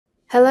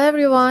Hello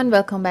everyone,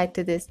 welcome back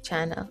to this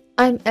channel.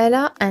 I'm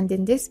Ella and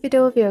in this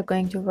video we are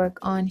going to work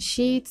on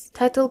sheets,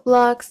 title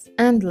blocks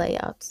and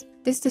layouts.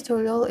 This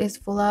tutorial is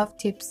full of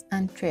tips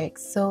and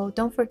tricks, so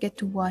don't forget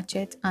to watch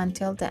it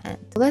until the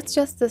end. Let's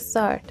just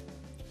start.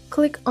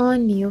 Click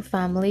on New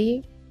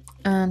Family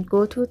and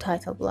go to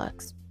Title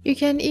Blocks. You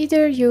can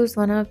either use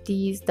one of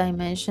these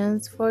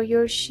dimensions for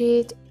your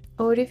sheet,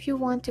 or if you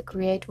want to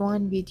create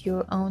one with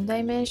your own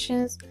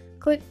dimensions,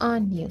 click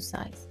on New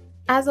Size.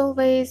 As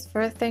always,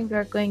 first thing we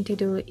are going to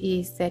do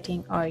is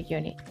setting our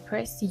unit.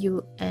 Press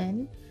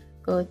UN,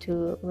 go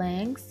to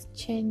length,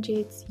 change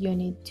its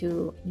unit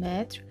to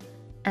meter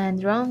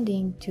and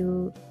rounding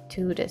to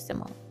 2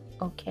 decimal.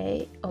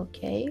 Okay.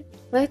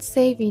 Let's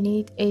say we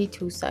need a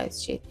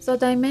 2-size sheet. So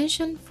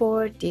dimension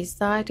for this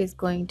side is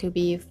going to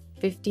be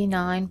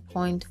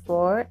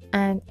 59.4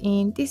 and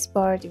in this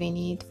part we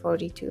need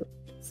 42.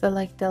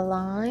 Select the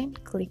line,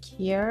 click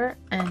here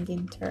and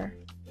enter.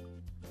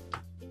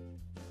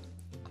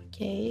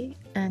 Okay,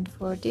 and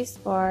for this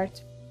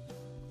part,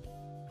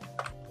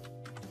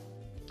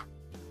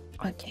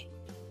 okay,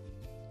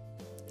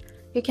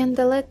 you can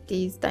delete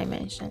these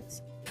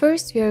dimensions.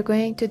 First, we are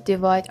going to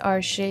divide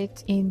our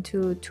sheet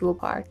into 2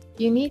 parts.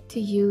 You need to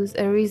use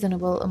a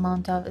reasonable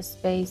amount of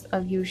space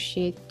of your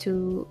sheet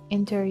to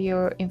enter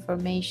your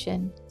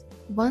information.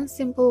 One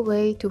simple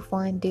way to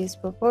find this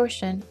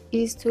proportion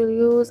is to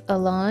use a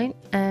line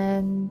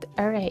and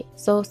array.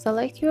 So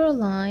select your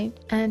line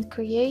and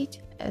create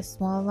a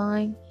small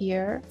line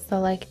here,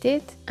 select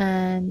it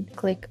and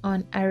click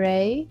on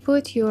array,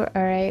 put your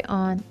array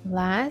on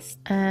last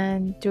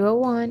and draw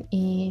one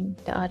in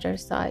the other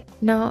side.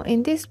 Now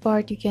in this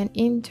part you can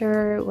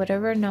enter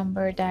whatever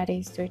number that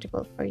is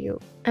suitable for you,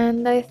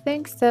 and I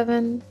think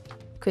 7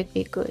 could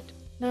be good.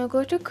 Now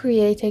go to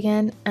create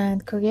again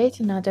and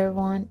create another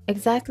one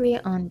exactly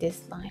on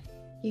this line.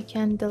 You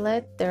can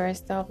delete the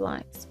rest of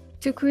lines.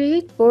 To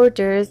create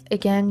borders,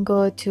 again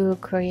go to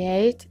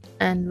create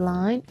and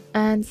line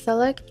and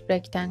select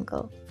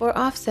rectangle. For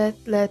offset,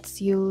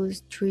 let's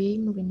use 3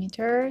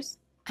 millimeters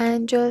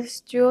and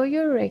just draw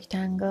your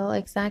rectangle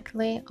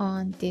exactly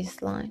on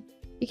this line.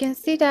 You can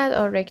see that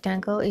our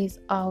rectangle is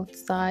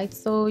outside,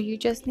 so you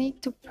just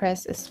need to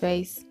press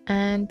space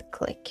and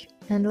click.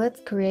 And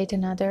let's create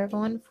another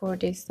one for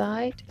this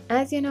side.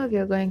 As you know, we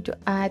are going to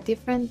add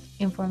different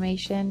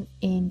information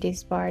in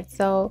this part,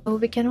 so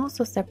we can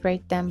also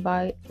separate them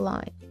by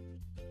line.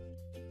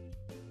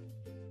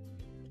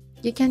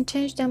 You can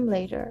change them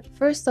later.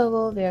 First of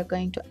all, we are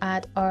going to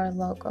add our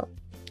logo.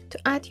 To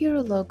add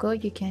your logo,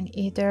 you can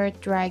either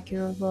drag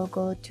your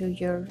logo to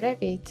your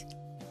Revit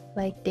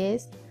like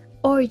this,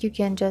 or you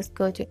can just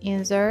go to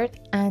insert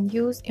and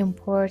use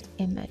import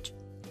image.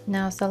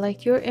 Now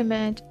select your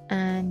image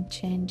and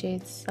change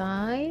its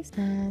size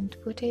and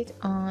put it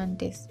on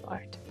this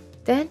part.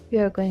 Then we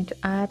are going to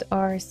add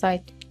our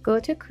site. Go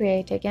to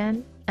create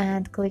again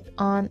and click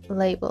on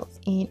labels.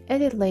 In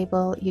edit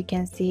label you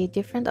can see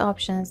different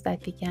options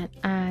that we can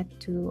add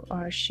to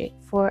our sheet.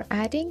 For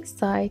adding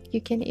site,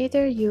 you can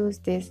either use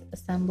this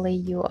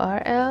assembly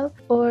URL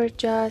or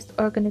just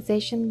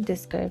organization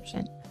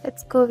description.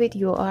 Let's go with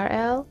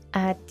URL,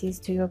 add this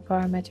to your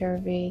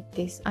parameter with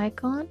this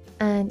icon,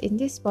 and in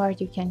this part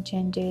you can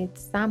change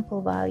its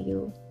sample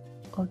value.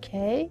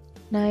 Okay,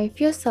 now if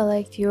you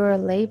select your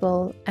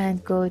label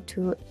and go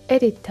to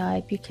edit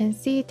type, you can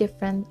see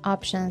different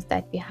options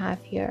that we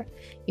have here.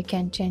 You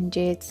can change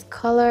its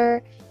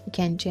color, you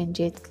can change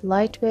its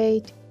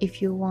lightweight. If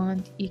you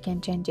want, you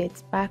can change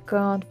its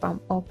background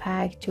from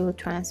opaque to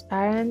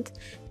transparent.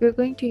 We're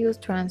going to use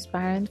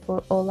transparent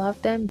for all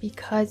of them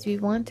because we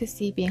want to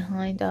see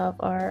behind of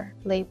our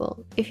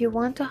label. If you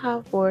want to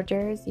have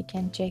borders, you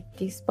can check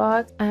this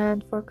box,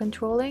 and for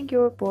controlling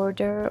your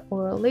border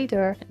or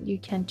leader, you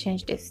can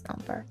change this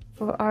number.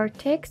 For our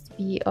text,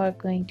 we are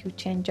going to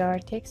change our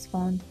text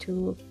font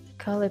to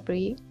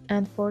Calibri,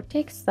 and for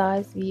text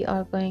size we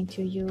are going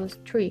to use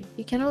 3.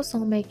 You can also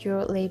make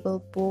your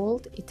label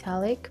bold,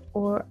 italic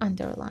or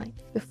underline.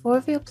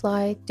 Before we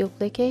apply,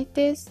 duplicate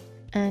this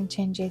and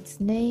change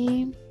its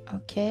name.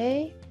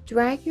 Okay,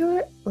 drag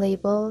your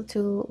label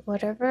to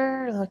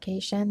whatever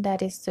location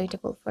that is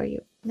suitable for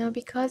you. Now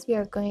because we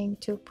are going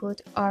to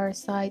put our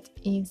site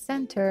in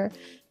center,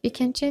 we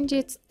can change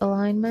its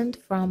alignment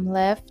from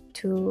left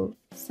to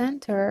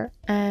center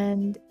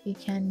and you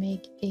can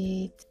make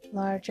it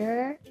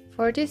larger.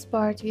 For this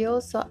part we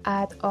also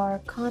add our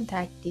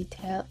contact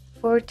detail.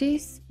 For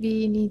this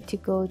we need to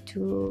go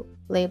to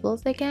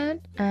labels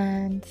again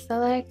and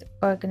select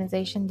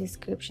organization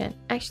description.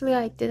 Actually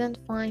I didn't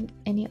find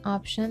any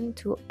option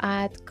to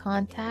add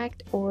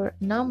contact or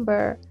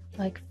number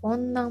like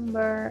phone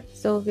number,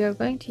 so we are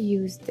going to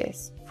use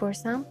this. For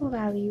sample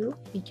value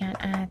we can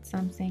add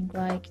something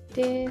like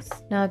this.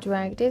 Now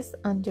drag this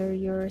under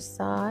your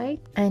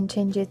site and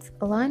change its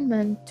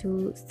alignment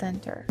to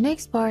center.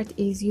 Next part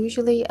is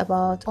usually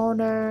about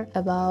owner,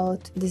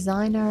 about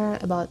designer,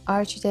 about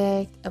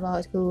architect,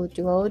 about who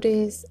drew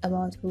this,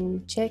 about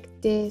who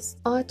checked this,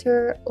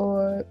 author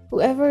or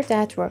whoever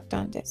that worked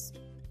on this.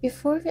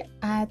 Before we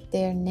add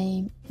their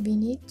name, we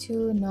need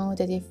to know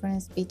the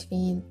difference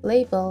between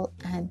label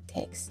and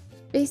text.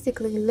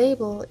 Basically,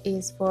 label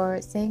is for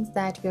things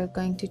that we are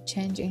going to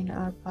change in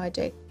our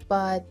project,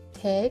 but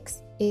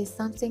text is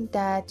something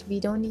that we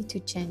don't need to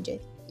change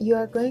it. You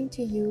are going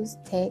to use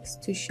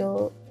text to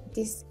show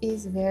this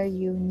is where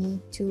you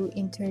need to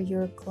enter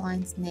your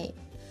client's name,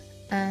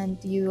 and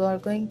you are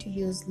going to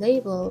use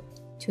label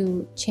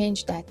to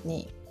change that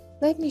name.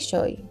 Let me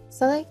show you.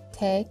 Select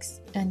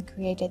text and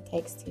create a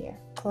text here.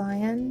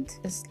 Client/owner.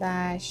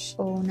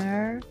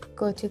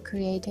 Go to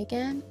create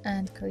again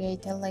and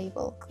create a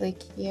label.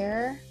 Click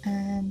here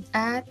and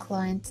add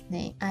client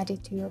name. Add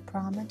it to your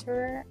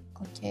parameter.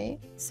 Okay,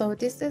 so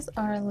this is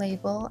our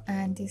label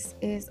and this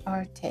is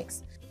our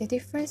text. The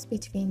difference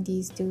between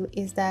these two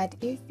is that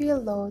if we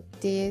load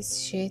this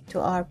sheet to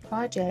our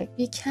project,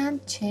 we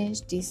can't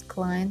change this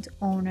client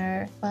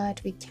owner, but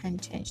we can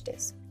change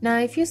this. Now,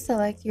 if you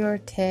select your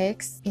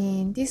text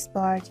in this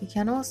part, you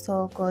can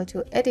also go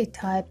to edit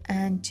type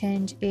and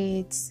change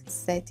its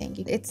setting.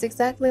 It's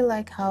exactly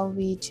like how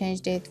we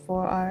changed it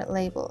for our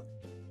label.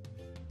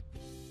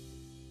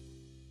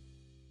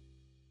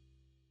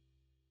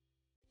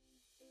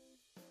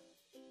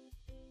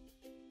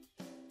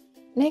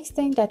 Next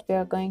thing that we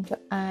are going to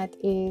add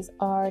is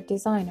our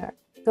designer.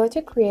 Go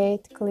to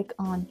create, click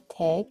on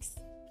text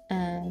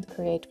and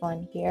create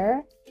one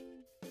here.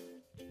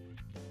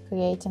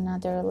 Create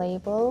another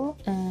label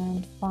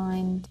and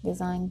find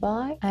design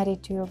by, add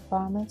it to your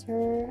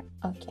parameter.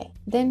 Okay,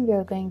 then we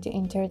are going to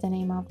enter the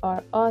name of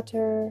our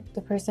author,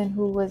 the person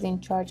who was in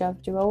charge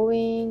of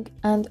drawing,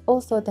 and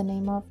also the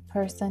name of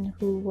person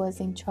who was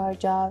in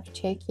charge of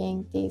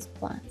checking these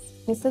plans.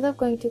 Instead of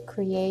going to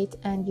create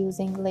and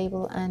using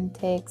label and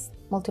text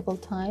multiple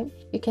times,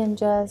 you can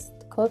just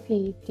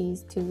copy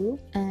these two,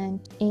 and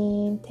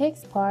in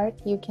text part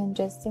you can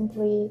just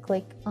simply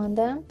click on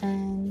them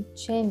and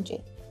change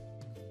it.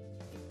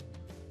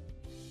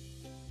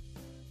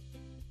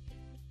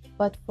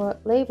 But for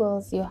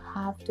labels, you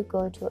have to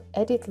go to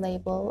edit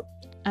label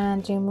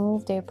and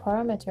remove their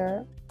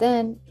parameter.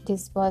 Then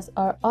this was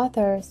our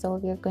author, so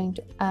we're going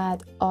to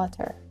add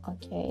author.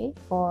 Okay,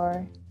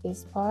 for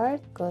this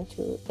part, go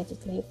to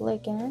edit label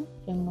again,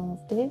 remove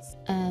this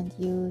and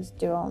use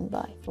drawn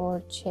by.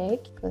 For check,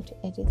 go to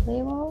edit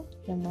label,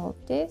 remove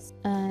this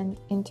and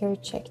enter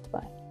checked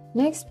by.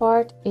 Next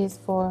part is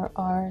for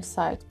our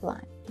site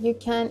plan. You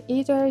can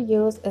either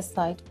use a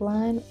site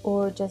plan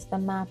or just a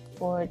map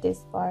for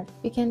this part.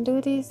 We can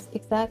do this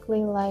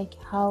exactly like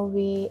how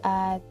we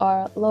add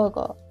our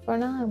logo. For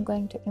now, I'm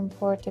going to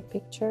import a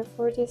picture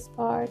for this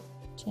part,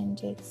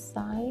 change its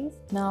size.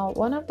 Now,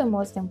 one of the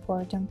most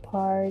important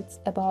parts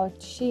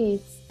about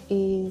sheets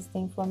is the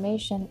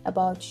information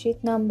about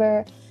sheet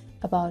number,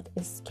 about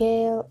the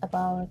scale,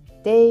 about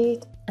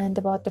date, and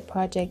about the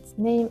project's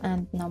name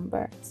and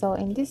number. So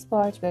in this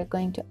part, we're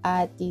going to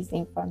add these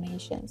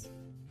informations.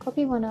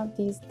 Copy one of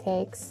these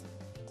texts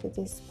to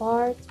this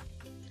part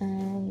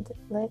and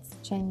let's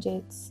change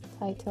its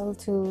title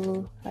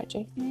to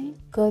project name.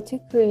 Go to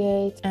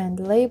create and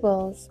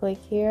labels, click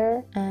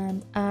here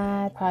and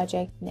add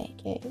project name.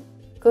 Okay.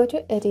 Go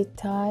to edit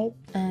type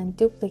and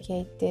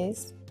duplicate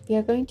this. We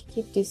are going to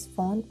keep this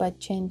font but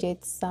change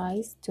its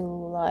size to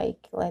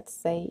like, let's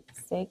say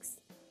 6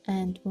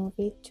 and move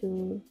it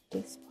to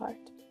this part.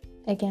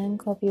 Again,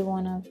 copy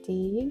one of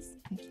these.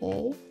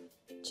 Okay.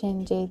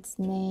 Change its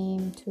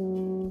name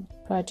to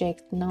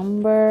project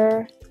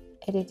number,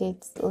 edit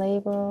its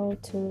label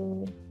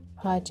to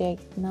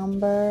project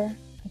number.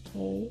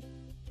 Okay,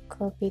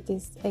 copy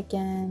this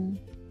again,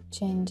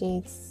 change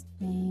its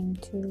name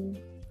to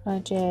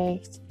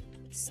project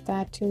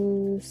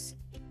status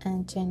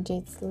and change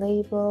its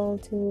label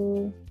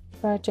to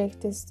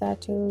project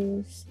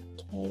status.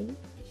 Okay,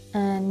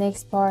 and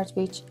next part,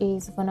 which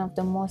is one of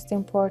the most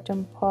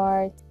important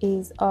part,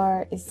 is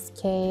our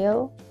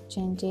scale.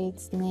 Change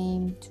its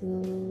name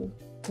to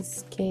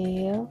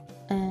scale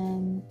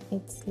and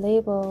its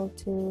label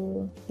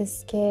to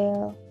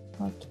scale.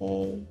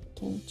 Okay, you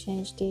can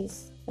change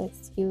this.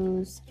 Let's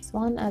use this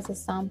one as a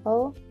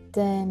sample.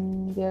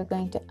 Then we are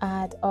going to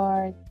add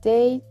our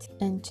date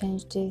and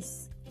change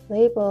this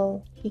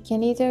label. You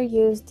can either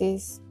use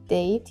this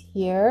date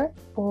here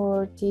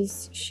or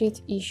this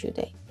sheet issue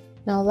date.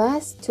 Now,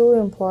 last two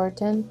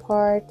important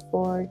part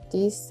for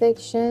this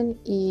section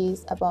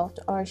is about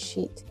our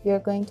sheet. We are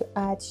going to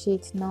add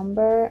sheet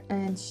number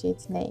and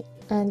sheet name,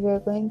 and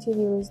we're going to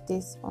use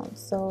this one.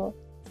 So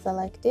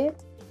select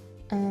it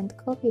and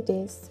copy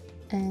this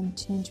and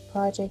change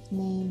project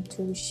name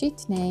to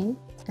sheet name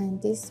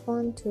and this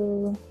one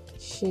to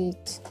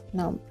sheet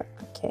number.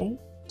 Okay,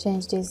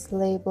 change this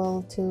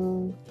label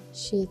to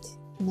sheet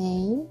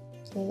name.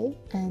 Okay,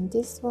 and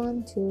this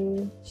one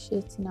to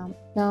sheet number.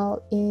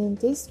 Now in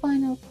this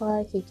final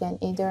part, you can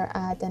either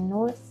add a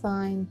north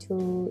sign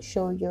to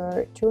show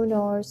your true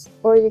north,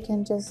 or you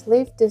can just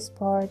leave this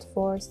part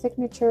for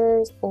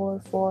signatures or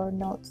for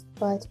notes,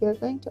 but we're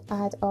going to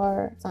add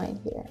our sign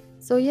here.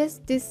 So yes,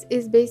 this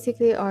is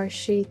basically our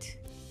sheet.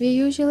 We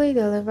usually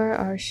deliver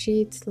our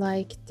sheets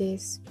like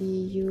this. We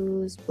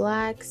use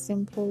black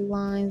simple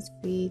lines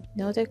with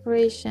no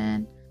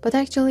decoration, but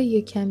actually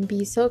you can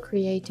be so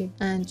creative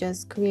and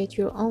just create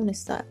your own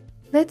style.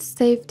 Let's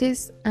save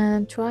this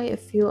and try a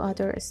few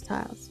other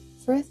styles.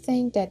 First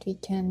thing that we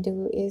can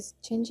do is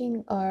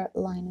changing our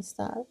line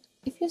style.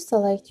 If you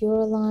select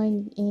your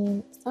line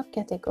in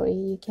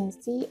subcategory, you can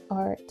see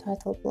our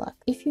title block.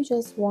 If you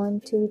just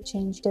want to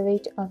change the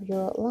weight of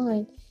your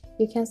line,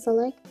 you can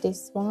select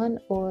this one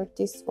or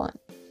this one.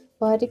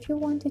 But if you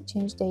want to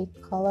change the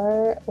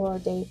color or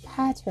the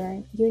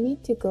pattern, you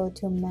need to go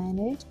to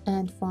Manage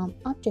and from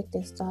Object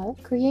Style,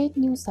 create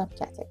new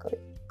subcategory.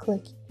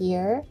 Click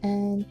here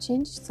and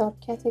change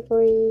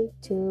subcategory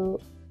to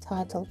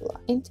title block.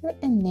 Enter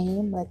a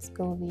name, let's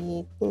go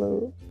with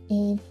blue.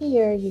 In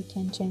here you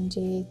can change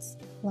its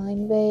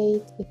line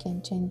weight, you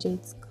can change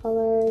its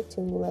color to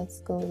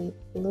let's go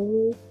with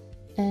blue,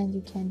 and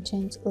you can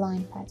change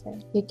line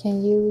pattern. You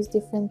can use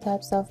different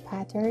types of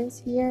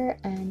patterns here,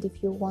 and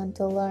if you want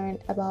to learn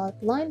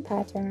about line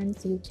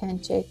patterns, you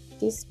can check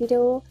this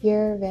video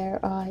here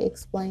where I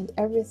explained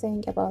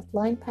everything about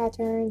line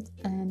patterns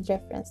and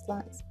reference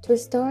lines. To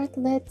start,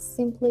 let's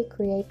simply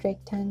create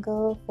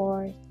rectangle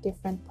for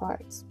different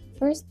parts.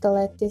 First,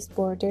 delete this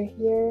border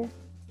here.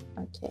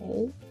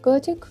 Okay, go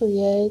to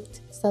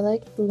create,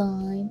 select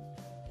line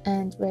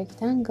and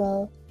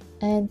rectangle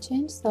and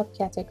change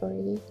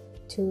subcategory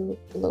to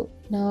blue.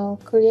 Now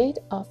create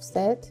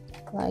offset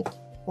like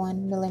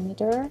 1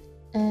 millimeter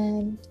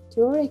and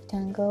draw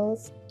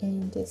rectangles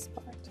in this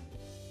part.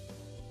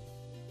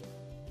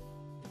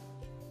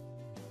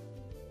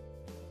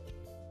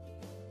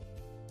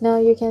 Now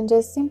you can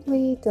just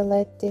simply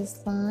delete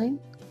this line,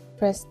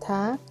 press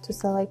tab to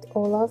select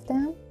all of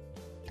them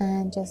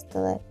and just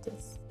delete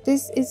this.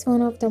 This is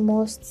one of the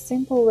most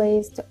simple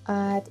ways to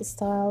add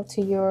style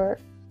to your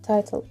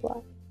title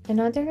block.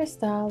 Another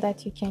style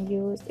that you can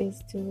use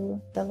is to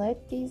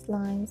delete these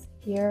lines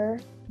here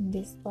in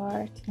this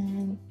part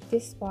and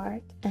this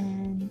part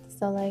and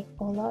select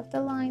all of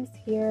the lines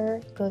here.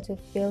 Go to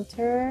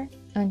filter,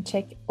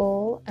 uncheck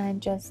all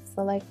and just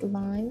select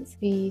lines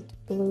with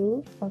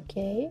blue,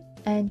 okay,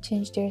 and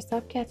change their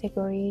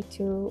subcategory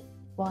to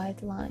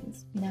white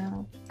lines.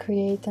 Now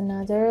create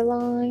another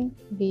line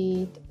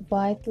with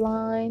white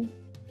line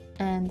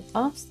and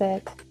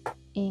offset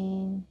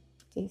in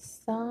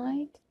this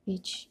side,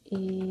 which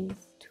is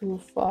too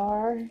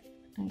far.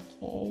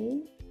 Okay,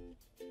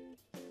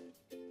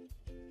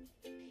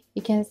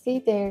 you can see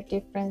their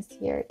difference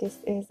here. This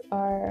is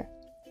our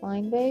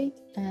line weight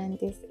and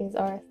this is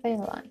our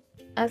thin line.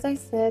 As I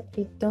said,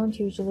 we don't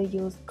usually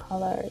use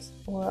colors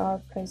for our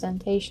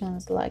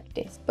presentations like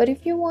this. But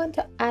if you want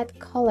to add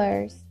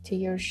colors to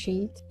your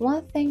sheet,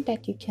 one thing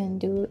that you can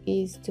do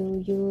is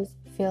to use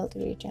filled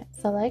region.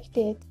 Select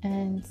it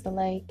and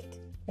select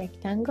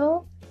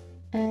rectangle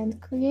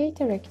and create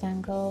a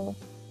rectangle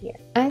here.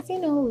 As you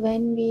know,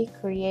 when we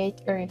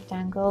create a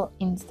rectangle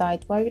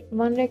inside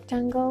one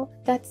rectangle,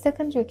 that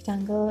second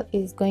rectangle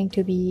is going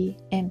to be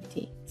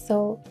empty.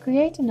 So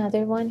create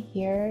another one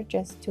here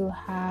just to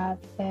have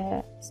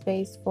a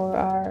space for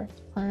our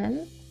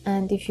plan.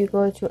 And if you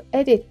go to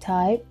edit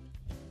type,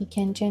 you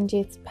can change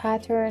its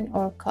pattern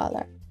or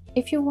color.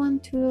 If you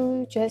want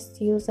to just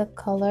use a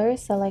color,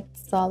 select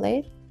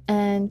solid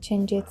and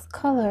change its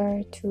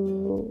color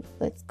to,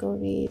 let's go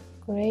with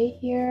gray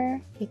here,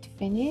 hit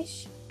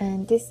finish,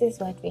 and this is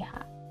what we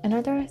have.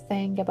 Another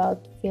thing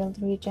about filled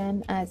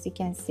region, as you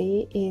can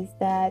see, is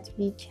that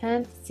we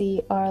can't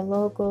see our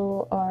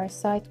logo, our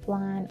site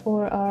plan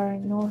or our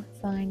north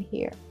sign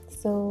here.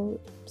 So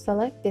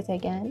select it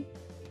again,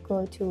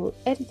 go to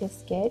edit a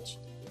sketch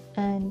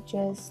and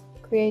just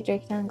create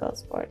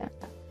rectangles for them.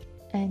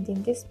 And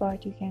in this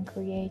part you can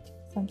create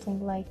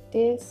something like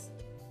this.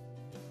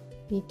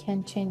 We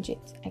can change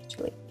it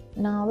actually.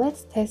 Now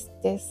let's test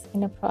this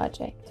in a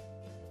project.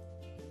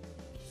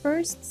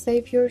 First,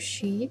 save your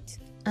sheet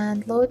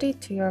and load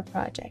it to your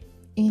project.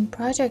 In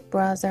project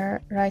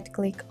browser, right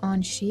click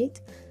on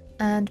sheet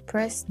and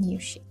press new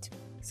sheet.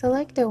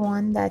 Select the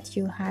one that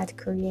you had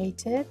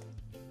created.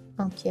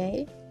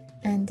 Okay,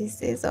 and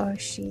this is our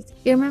sheet.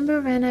 You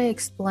remember when I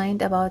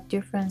explained about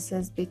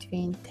differences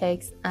between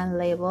text and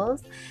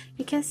labels?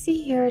 You can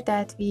see here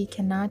that we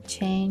cannot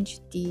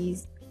change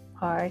these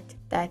part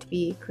that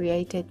we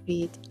created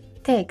with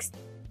text.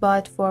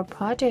 But for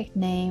project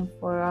name,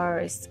 for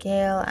our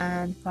scale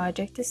and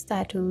project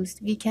status,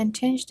 we can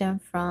change them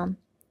from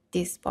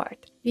this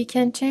part. We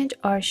can change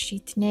our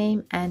sheet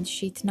name and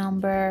sheet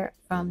number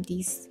from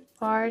this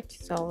part.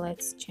 So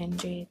let's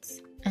change it.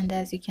 And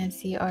as you can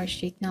see, our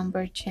sheet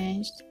number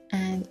changed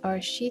and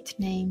our sheet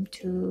name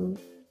to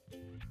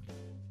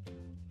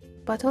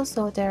but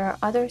also there are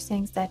other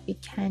things that we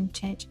can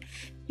change.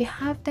 We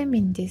have them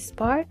in this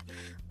part,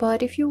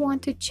 but if you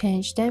want to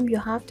change them, you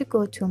have to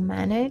go to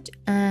manage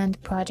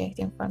and project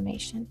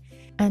information.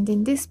 And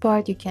in this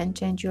part, you can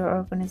change your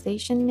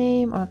organization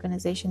name,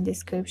 organization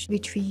description,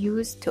 which we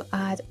use to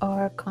add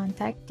our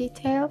contact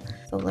detail.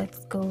 So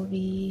let's go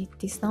with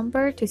this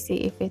number to see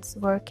if it's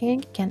working.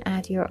 You can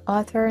add your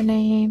author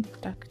name,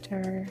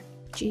 Dr.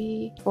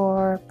 G.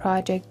 For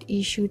project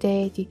issue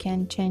date, you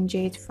can change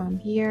it from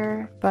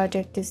here.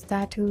 Project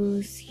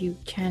status, you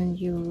can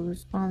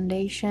use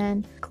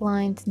foundation.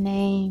 Client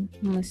name,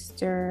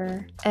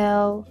 Mr.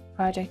 L.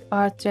 Project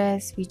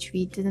address, which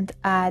we didn't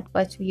add,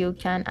 but you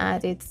can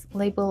add its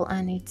label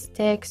and its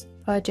text.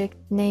 Project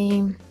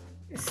name,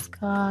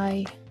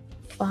 Sky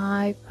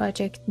 5.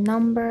 Project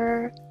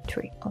number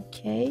 3.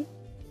 Okay,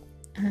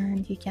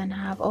 and you can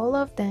have all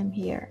of them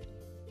here.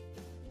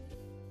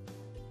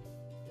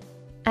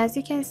 As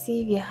you can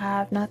see, we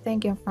have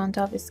nothing in front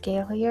of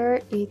scale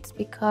here. It's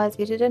because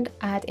we didn't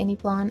add any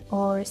plan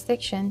or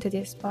section to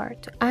this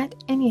part. To add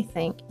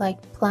anything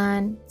like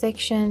plan,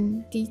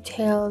 section,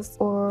 details,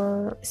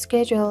 or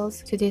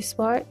schedules to this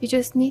part, you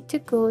just need to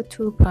go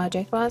to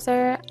project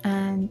browser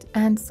and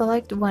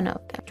select one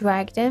of them.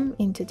 Drag them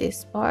into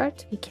this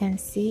part. You can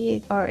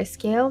see our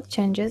scale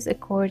changes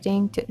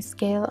according to the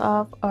scale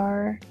of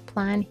our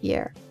plan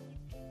here.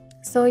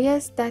 So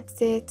yes,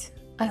 that's it.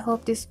 I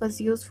hope this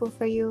was useful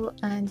for you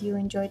and you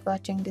enjoyed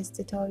watching this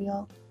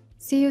tutorial.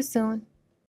 See you soon.